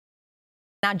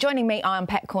Now, joining me on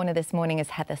Pet Corner this morning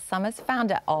is Heather Summers,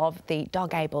 founder of the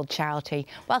Dog Abled charity.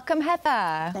 Welcome,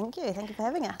 Heather. Thank you for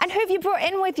having us. And who have you brought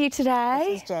in with you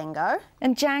today? This is Django.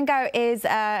 And Django is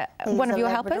one of your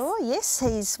helpers? Yes,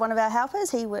 he's one of our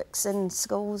helpers. He works in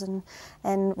schools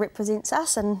and represents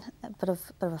us, and a bit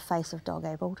of a face of Dog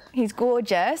Abled. He's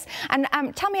gorgeous. And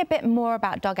tell me a bit more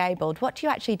about Dog Abled. What do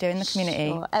you actually do in the community?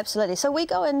 Sure, absolutely. So we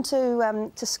go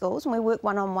into to schools and we work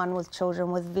one-on-one with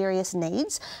children with various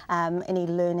needs,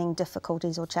 any learning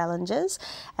difficulties or challenges.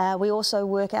 We also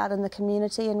work out in the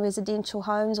community in residential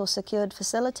homes or secured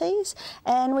facilities,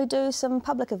 and we do some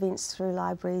public events through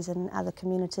libraries and other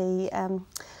community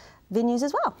venues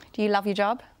as well. Do you love your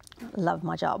job? Love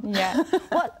my job. Yeah.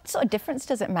 What sort of difference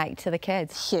does it make to the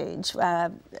kids? Huge.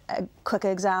 A quick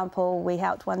example, we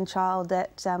helped one child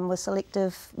that was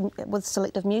selective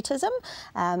mutism,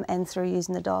 and through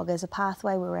using the dog as a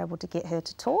pathway, we were able to get her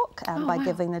to talk by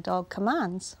giving the dog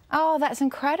commands. Oh, that's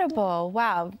incredible.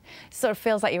 Wow. Sort of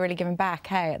feels like you're really giving back,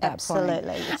 hey, at that point.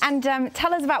 Absolutely. Yes. And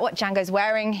tell us about what Django's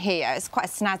wearing here. It's quite a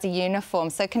snazzy uniform,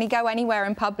 so can he go anywhere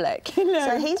in public? You know?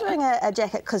 So he's wearing a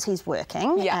jacket because he's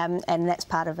working, yeah. And that's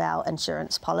part of our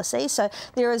insurance policy. So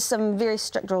there is some very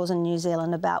strict rules in New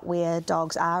Zealand about where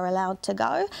dogs are allowed to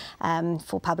go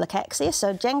for public access.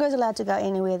 So Django's allowed to go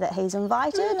anywhere that he's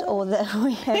invited or that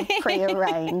we have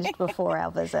pre-arranged before our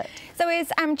visit. So is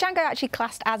Django actually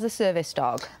classed as a service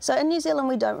dog? So in New Zealand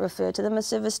we don't refer to them as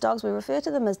service dogs, we refer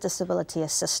to them as disability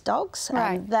assist dogs.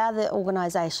 Right. They're the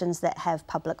organisations that have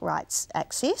public rights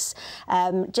access.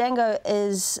 Django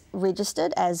is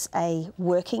registered as a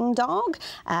working dog,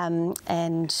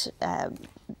 and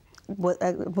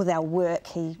with our work,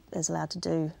 he is allowed to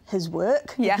do his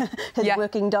work, yeah. his yeah.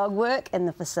 working dog work in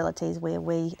the facilities where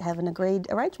we have an agreed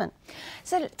arrangement.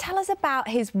 So tell us about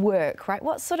his work, right?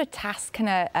 What sort of tasks can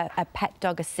a pet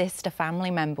dog assist a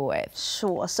family member with?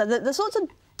 Sure. So the sorts of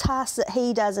tasks that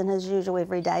he does in his usual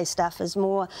everyday stuff is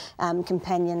more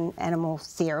companion animal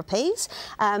therapies,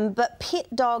 but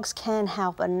pet dogs can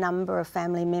help a number of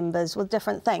family members with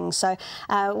different things. So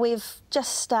we've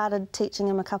just started teaching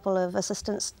him a couple of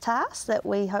assistance tasks that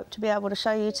we hope to be able to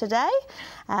show you today.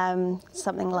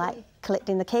 Something like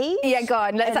collecting the keys. Yeah, go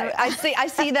on. I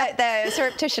see that the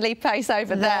surreptitiously place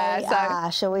over there. So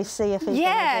shall we see if he's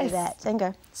going to do that?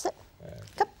 Django, sit.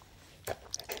 Come.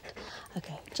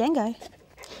 Okay, Django.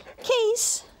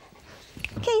 Keys.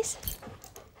 Keys.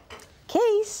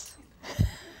 Keys.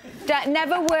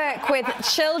 Never work with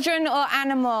children or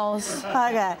animals.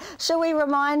 Okay. Shall we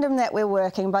remind him that we're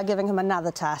working by giving him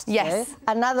another task to Yes. do?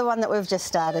 Another one that we've just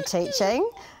started teaching.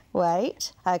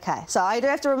 Wait. Okay. So I do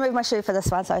have to remove my shoe for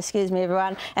this one, so excuse me,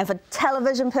 everyone. And for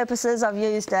television purposes, I've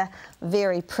used a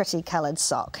very pretty coloured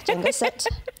sock. Django, sit.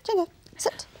 Django,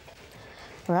 sit.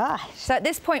 Right. So at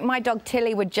this point, my dog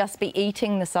Tilly would just be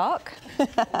eating the sock.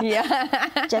 Yeah.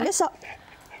 Django, sock.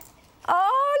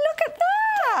 Oh, look at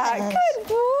that! Good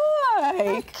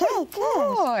boy. Okay, good.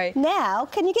 Boy. Now,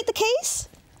 can you get the keys?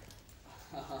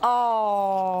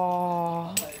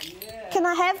 Oh. Can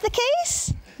I have the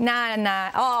keys? No.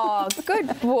 Oh,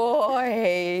 good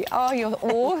boy. Oh, you're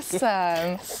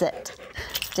awesome. Sit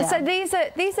down. So these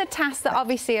are tasks that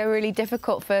obviously are really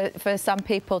difficult for some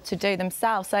people to do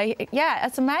themselves. So yeah,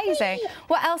 that's amazing.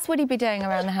 What else would he be doing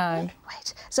around the home?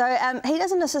 Wait. So he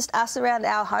doesn't assist us around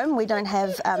our home. We don't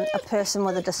have a person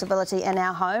with a disability in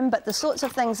our home, but the sorts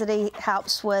of things that he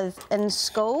helps with in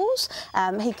schools,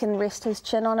 he can rest his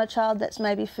chin on a child that's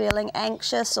maybe feeling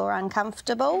anxious or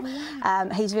uncomfortable.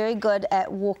 He's very good at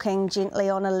walking gently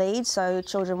on a lead, so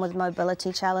children with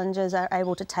mobility challenges are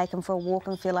able to take him for a walk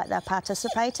and feel like they're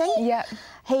participating. Yeah.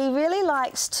 He really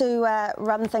likes to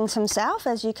run things himself,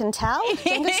 as you can tell.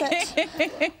 Django,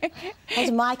 sit. Those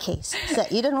are my keys.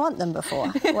 Sit. You didn't want them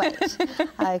before. Wait.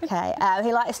 Okay.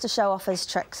 He likes to show off his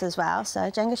tricks as well. So,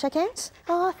 Django, shake hands.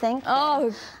 Oh, thank you.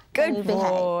 Oh, good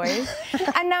boy.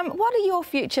 And what are your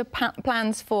future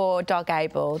plans for Dog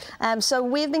Abled? So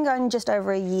we've been going just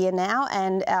over a year now,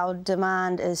 and our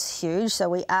demand is huge, so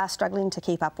we are struggling to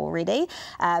keep up already.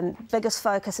 Biggest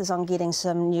focus is on getting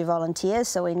some new volunteers,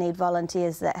 so we need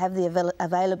volunteers that have the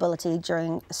availability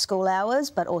during school hours,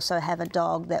 but also have a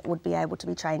dog that would be able to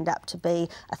be trained up to be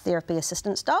a therapy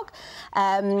assistance dog.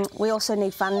 We also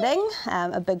need funding,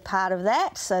 a big part of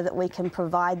that, so that we can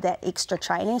provide that extra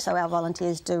training, so our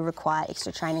volunteers do require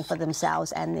extra training for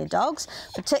themselves and their dogs,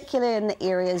 particularly in the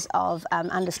areas of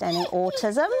understanding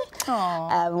autism.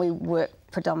 We work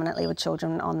predominantly with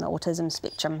children on the autism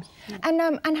spectrum.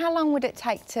 And how long would it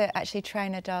take to actually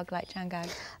train a dog like Django?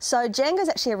 So Django's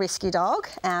actually a rescue dog,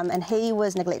 and he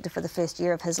was neglected for the first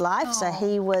year of his life. So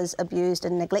he was abused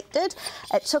and neglected.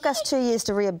 It took us 2 years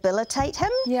to rehabilitate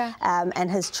him. Yeah.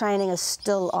 And his training is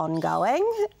still ongoing,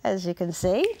 as you can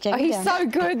see. Oh, he's so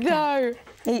good though.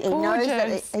 He knows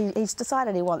that he's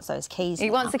decided he wants those keys. He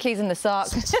wants the keys in the sock.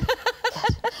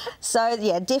 So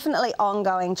yeah, definitely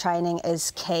ongoing training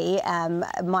is key.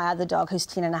 My other dog, who's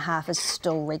 10 and a half, is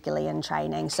still regularly in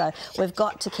training. So we've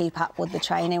got to keep up with the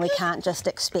training. We can't just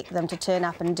expect them to turn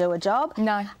up and do a job.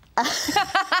 No.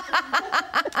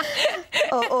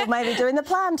 or maybe doing the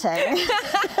planting.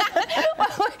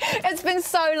 Well, it's been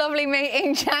so lovely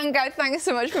meeting Django. Thanks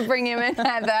so much for bringing him in,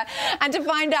 Heather. And to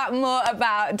find out more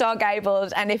about Dog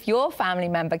Abled and if your family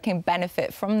member can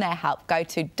benefit from their help, go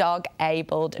to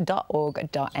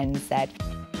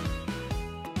dogabled.org.nz.